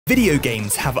Video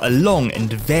games have a long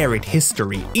and varied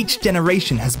history. Each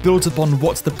generation has built upon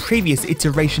what the previous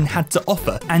iteration had to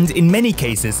offer, and in many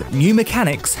cases, new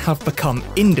mechanics have become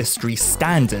industry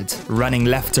standard. Running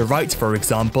left to right, for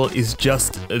example, is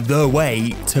just the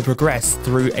way to progress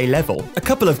through a level. A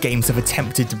couple of games have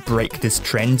attempted to break this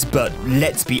trend, but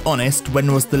let's be honest,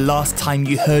 when was the last time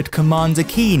you heard Commander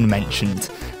Keen mentioned?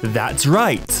 That's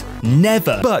right,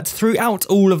 never. But throughout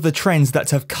all of the trends that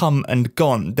have come and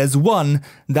gone, there's one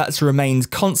that's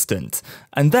remained constant,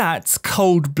 and that's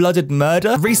cold-blooded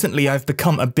murder. Recently, I've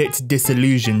become a bit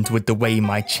disillusioned with the way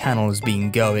my channel's been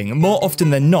going. More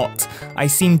often than not, I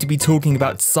seem to be talking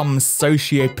about some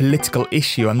socio-political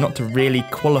issue I'm not really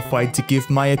qualified to give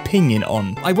my opinion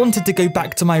on. I wanted to go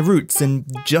back to my roots and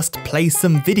just play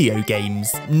some video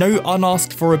games. No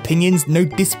unasked for opinions, no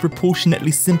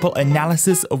disproportionately simple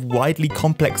analysis of widely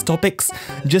complex topics,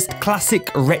 just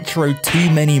classic retro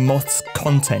TooManyMoths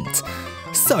content.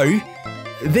 So,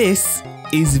 this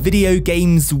is video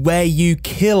games where you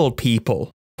kill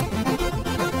people.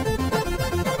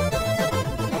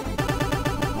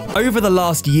 Over the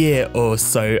last year or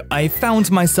so, I found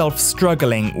myself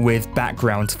struggling with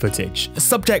background footage.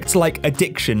 Subjects like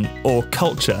addiction or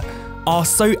culture are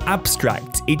so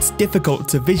abstract, it's difficult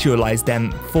to visualize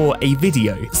them for a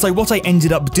video. So what I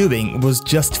ended up doing was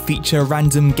just feature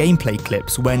random gameplay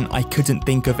clips when I couldn't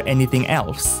think of anything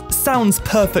else. Sounds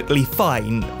perfectly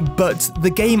fine, but the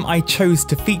game I chose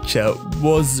to feature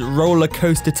was Roller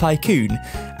Coaster Tycoon.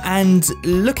 And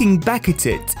looking back at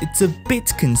it, it's a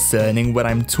bit concerning when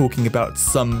I'm talking about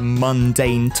some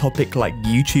mundane topic like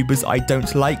YouTubers I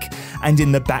don't like, and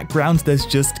in the background there's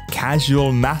just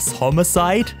casual mass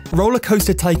homicide. Roller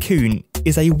Coaster Tycoon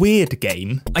is a weird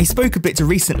game. I spoke a bit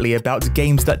recently about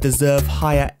games that deserve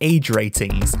higher age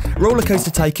ratings. Roller Coaster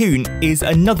Tycoon is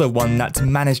another one that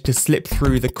managed to slip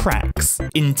through the cracks.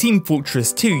 In Team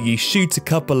Fortress 2, you shoot a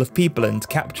couple of people and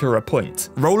capture a point.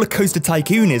 Roller Coaster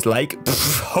Tycoon is like,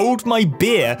 hold my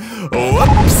beer,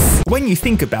 whoops! When you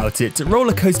think about it,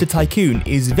 Roller Coaster Tycoon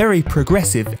is very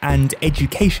progressive and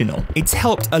educational. It's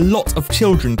helped a lot of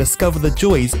children discover the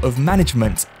joys of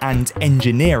management and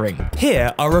engineering.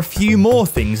 Here are a few more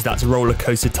things that Roller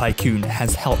Coaster Tycoon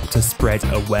has helped to spread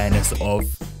awareness of.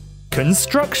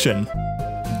 Construction,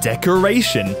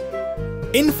 decoration,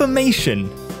 information,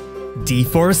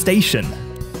 deforestation,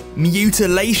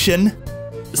 mutilation,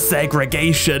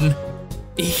 segregation,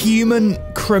 human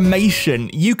cremation.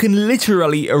 You can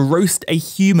literally roast a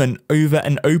human over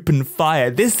an open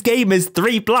fire. This game is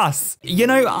 3+. You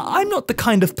know, I'm not the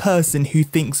kind of person who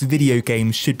thinks video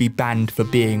games should be banned for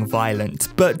being violent,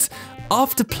 but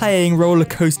after playing Roller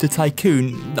Coaster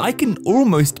Tycoon, I can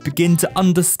almost begin to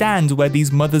understand where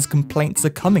these mothers' complaints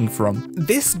are coming from.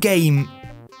 This game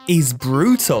is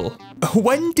brutal.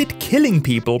 When did killing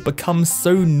people become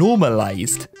so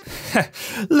normalized?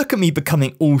 Look at me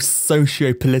becoming all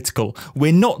socio-political.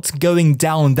 We're not going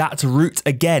down that route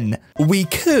again. We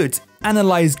could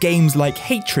analyze games like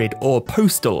Hatred or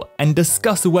Postal and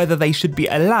discuss whether they should be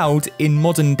allowed in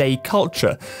modern day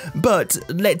culture. But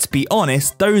let's be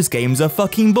honest, those games are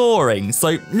fucking boring,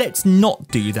 so let's not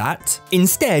do that.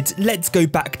 Instead, let's go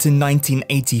back to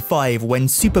 1985 when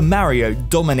Super Mario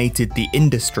dominated the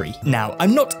industry. Now,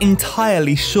 I'm not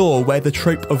entirely sure where the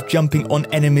trope of jumping on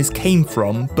enemies came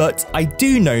from, but I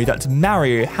do know that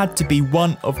Mario had to be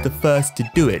one of the first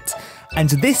to do it. And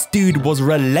this dude was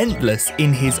relentless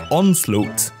in his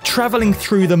onslaught, travelling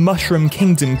through the Mushroom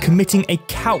Kingdom, committing a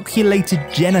calculated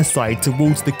genocide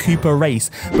towards the Koopa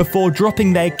race before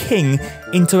dropping their king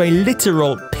into a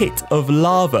literal pit of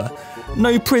lava.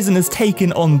 No prisoners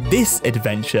taken on this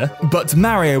adventure, but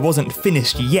Mario wasn't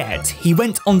finished yet. He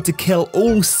went on to kill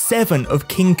all 7 of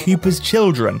King Koopa's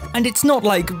children. And it's not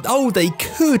like, oh, they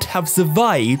could have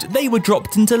survived. They were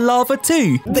dropped into lava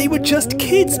too. They were just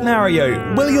kids,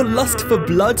 Mario. Will your lust for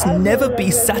blood never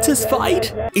be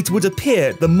satisfied? It would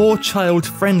appear the more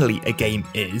child-friendly a game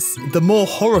is, the more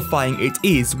horrifying it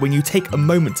is when you take a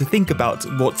moment to think about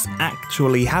what's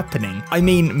actually happening. I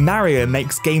mean, Mario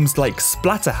makes games like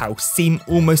Splatterhouse seem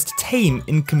almost tame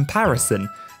in comparison.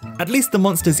 At least the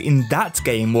monsters in that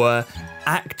game were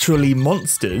actually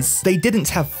monsters. They didn't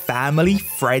have family,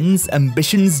 friends,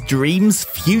 ambitions, dreams,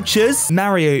 futures.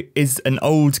 Mario is an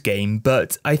old game,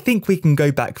 but I think we can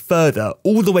go back further,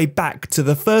 all the way back to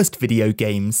the first video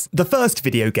games. The first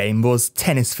video game was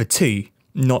Tennis for Two.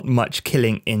 Not much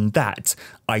killing in that,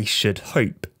 I should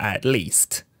hope, at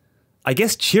least. I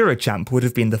guess Champ would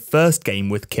have been the first game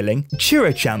with killing.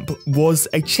 Champ was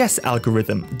a chess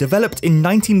algorithm developed in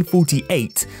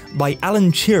 1948 by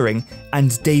Alan Turing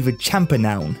and David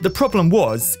Champernowne. The problem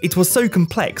was, it was so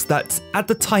complex that at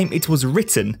the time it was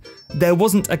written, there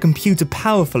wasn't a computer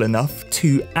powerful enough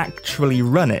to actually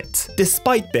run it.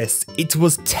 Despite this, it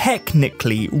was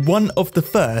technically one of the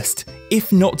first,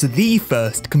 if not the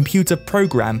first, computer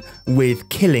program with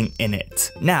killing in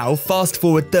it. Now, fast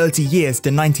forward 30 years to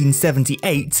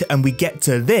 1978 and we get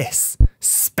to this.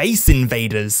 Space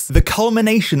Invaders. The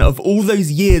culmination of all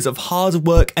those years of hard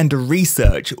work and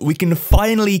research, we can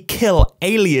finally kill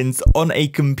aliens on a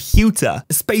computer.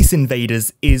 Space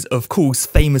Invaders is of course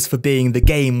famous for being the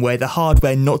game where the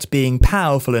hardware not being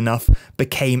powerful enough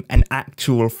became an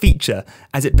actual feature,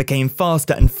 as it became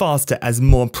faster and faster as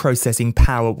more processing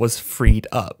power was freed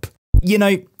up. You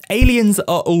know, aliens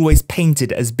are always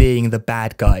painted as being the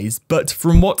bad guys, but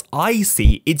from what I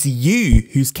see, it's you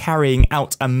who's carrying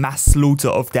out a mass slaughter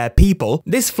of their people.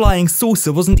 This flying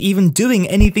saucer wasn't even doing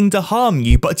anything to harm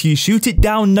you, but you shoot it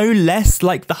down no less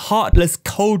like the heartless,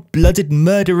 cold-blooded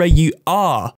murderer you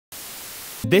are.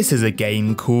 This is a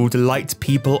game called Light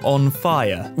People on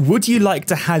Fire. Would you like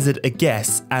to hazard a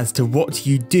guess as to what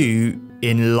you do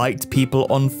in Light People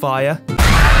on Fire?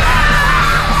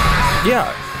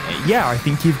 Yeah, I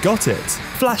think you've got it.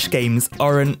 Flash games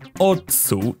are an odd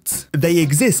sort. They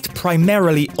exist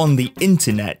primarily on the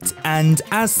internet, and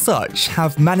as such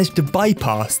have managed to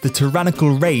bypass the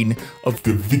tyrannical reign of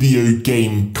the video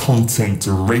game content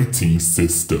rating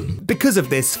system. Because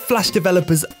of this, Flash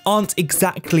developers aren't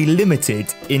exactly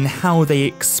limited in how they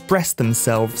express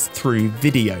themselves through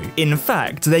video. In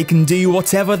fact, they can do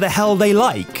whatever the hell they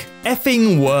like.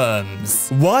 Effing worms.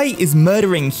 Why is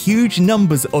murdering huge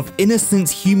numbers of innocent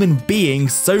human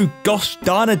beings so gosh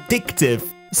darn addictive?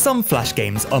 Some Flash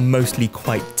games are mostly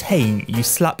quite tame. You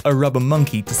slap a rubber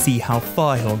monkey to see how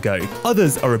far he'll go.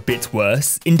 Others are a bit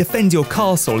worse. In Defend Your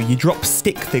Castle, you drop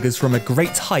stick figures from a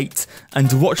great height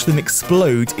and watch them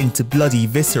explode into bloody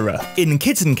viscera. In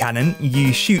Kitten Cannon,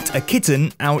 you shoot a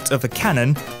kitten out of a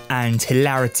cannon and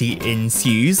hilarity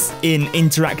ensues. In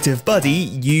Interactive Buddy,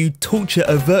 you torture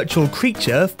a virtual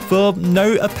creature for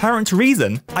no apparent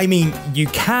reason. I mean, you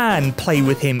can play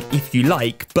with him if you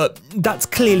like, but that's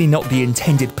clearly not the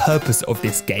intended purpose of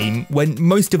this game, when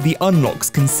most of the unlocks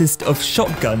consist of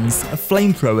shotguns,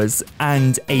 flamethrowers,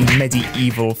 and a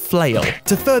medieval flail.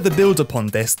 To further build upon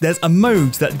this, there's a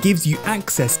mode that gives you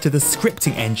access to the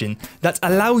scripting engine that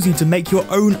allows you to make your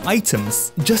own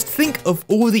items. Just think of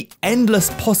all the endless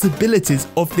possibilities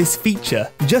of this feature.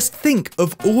 Just think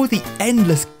of all the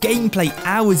endless gameplay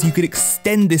hours you could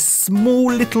extend this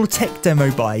small little tech demo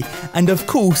by, and of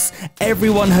course,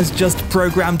 everyone has just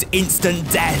programmed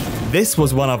instant death. This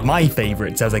was one of my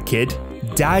favourites as a kid.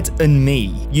 Dad and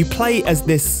Me. You play as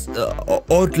this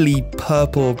oddly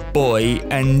purple boy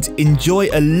and enjoy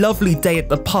a lovely day at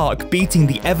the park beating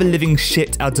the ever-living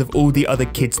shit out of all the other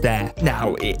kids there.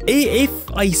 Now,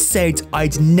 if I said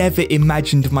I'd never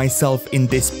imagined myself in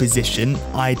this position,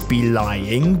 I'd be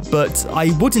lying, but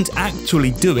I wouldn't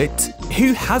actually do it.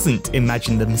 Who hasn't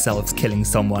imagined themselves killing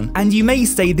someone? And you may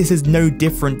say this is no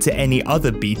different to any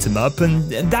other beat-em-up, and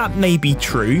that may be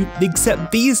true,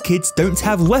 except these kids don't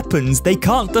have weapons. They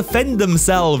can't defend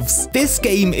themselves. This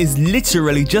game is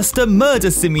literally just a murder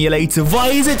simulator. Why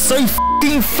is it so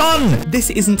f***ing fun?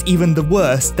 This isn't even the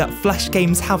worst that Flash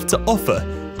games have to offer.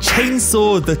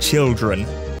 Chainsaw the Children.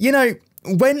 You know,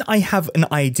 when I have an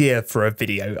idea for a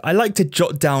video, I like to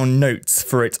jot down notes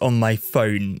for it on my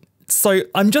phone. So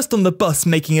I'm just on the bus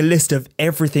making a list of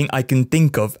everything I can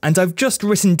think of, and I've just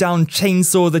written down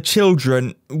Chainsaw the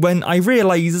Children when I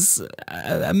realise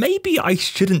maybe I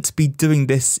shouldn't be doing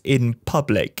this in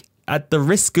public, at the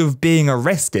risk of being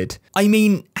arrested. I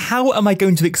mean, how am I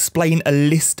going to explain a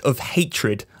list of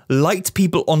hatred, light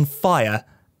people on fire,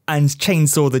 and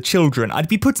Chainsaw the Children? I'd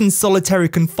be put in solitary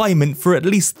confinement for at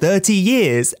least 30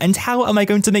 years, and how am I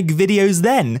going to make videos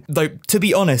then? Though, to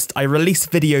be honest, I release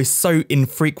videos so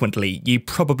infrequently, you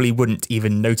probably wouldn't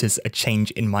even notice a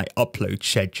change in my upload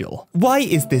schedule. Why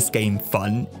is this game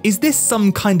fun? Is this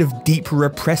some kind of deep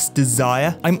repressed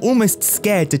desire? I'm almost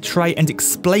scared to try and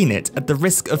explain it at the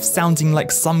risk of sounding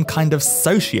like some kind of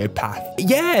sociopath.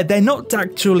 Yeah, they're not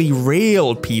actually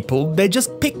real people, they're just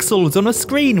pixels on a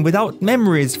screen without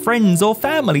memories, friends or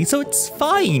family, so it's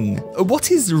fine.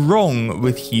 What is wrong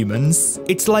with humans?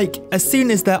 It's like, as soon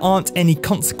as there aren't any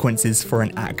consequences for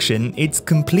an action, it's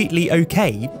completely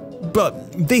okay.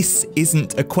 But this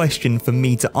isn't a question for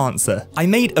me to answer. I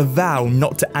made a vow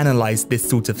not to analyse this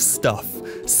sort of stuff,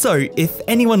 So, if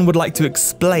anyone would like to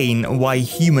explain why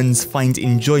humans find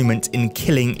enjoyment in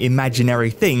killing imaginary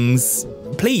things,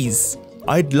 please,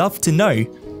 I'd love to know.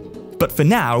 But for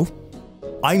now,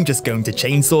 I'm just going to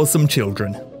chainsaw some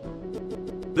children.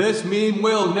 This meme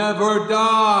will never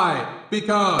die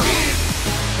because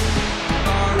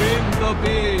are in the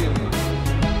bin.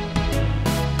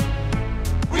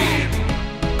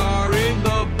 Are in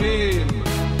the bin.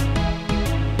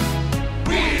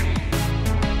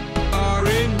 Are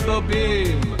in the bin.